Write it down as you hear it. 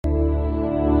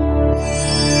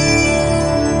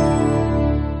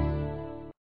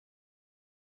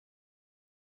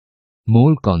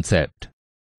Mole concept.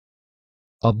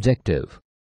 Objective: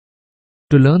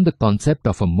 to learn the concept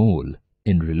of a mole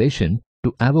in relation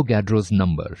to Avogadro's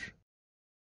number.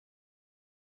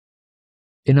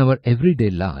 In our everyday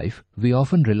life, we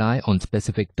often rely on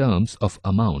specific terms of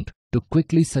amount to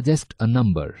quickly suggest a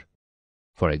number.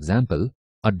 For example,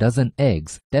 a dozen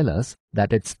eggs tell us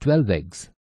that it's 12 eggs.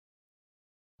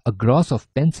 A gross of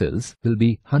pencils will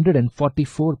be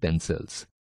 144 pencils.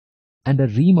 And a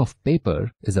ream of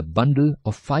paper is a bundle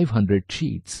of 500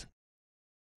 sheets.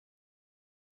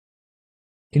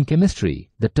 In chemistry,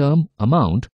 the term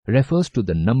amount refers to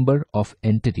the number of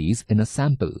entities in a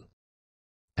sample,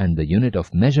 and the unit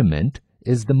of measurement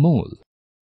is the mole.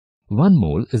 1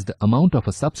 mole is the amount of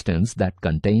a substance that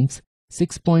contains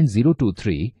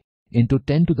 6.023 into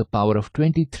 10 to the power of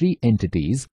 23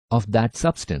 entities of that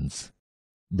substance.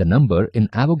 The number in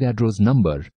Avogadro's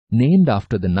number, named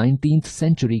after the 19th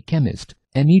century chemist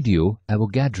Amedeo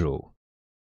Avogadro.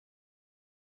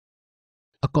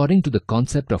 According to the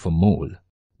concept of a mole,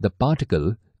 the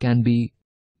particle can be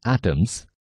atoms,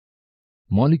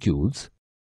 molecules,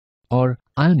 or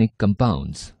ionic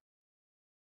compounds.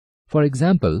 For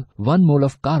example, 1 mole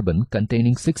of carbon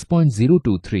containing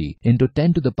 6.023 into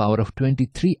 10 to the power of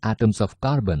 23 atoms of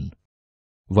carbon.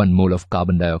 1 mole of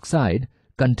carbon dioxide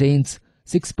contains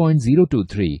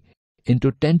 6.023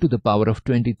 into 10 to the power of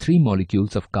 23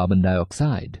 molecules of carbon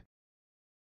dioxide.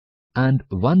 And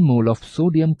 1 mole of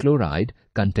sodium chloride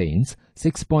contains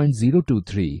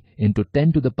 6.023 into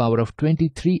 10 to the power of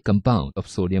 23 compound of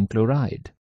sodium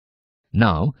chloride.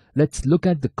 Now, let's look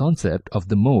at the concept of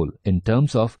the mole in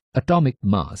terms of atomic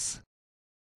mass.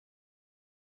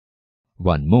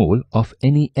 1 mole of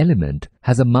any element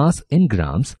has a mass in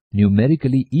grams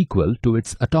numerically equal to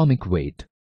its atomic weight.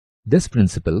 This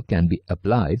principle can be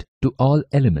applied to all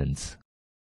elements.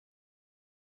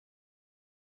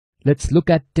 Let's look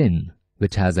at tin,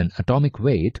 which has an atomic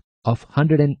weight of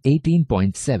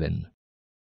 118.7.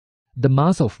 The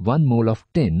mass of 1 mole of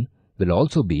tin will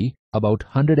also be about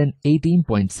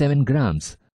 118.7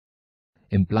 grams,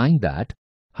 implying that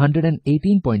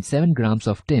 118.7 grams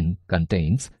of tin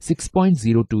contains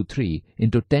 6.023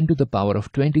 into 10 to the power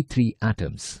of 23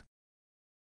 atoms.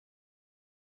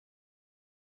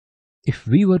 If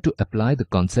we were to apply the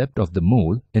concept of the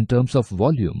mole in terms of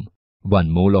volume,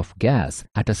 1 mole of gas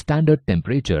at a standard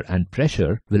temperature and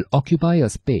pressure will occupy a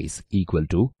space equal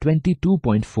to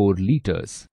 22.4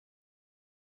 liters.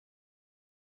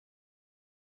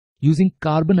 Using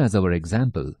carbon as our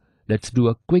example, let's do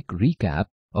a quick recap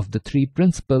of the 3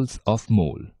 principles of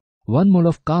mole. 1 mole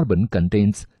of carbon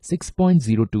contains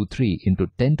 6.023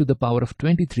 into 10 to the power of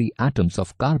 23 atoms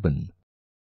of carbon.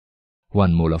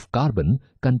 1 mole of carbon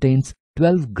contains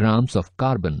 12 grams of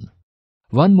carbon.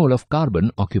 1 mole of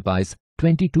carbon occupies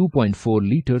 22.4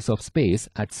 liters of space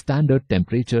at standard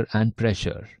temperature and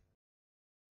pressure.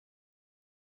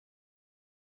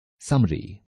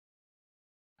 Summary: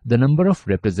 the number of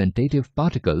representative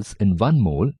particles in 1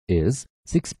 mole is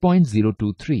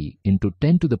 6.023 into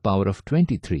 10 to the power of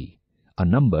 23, a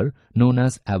number known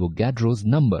as Avogadro's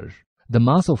number. The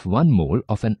mass of 1 mole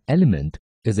of an element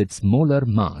is its molar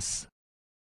mass.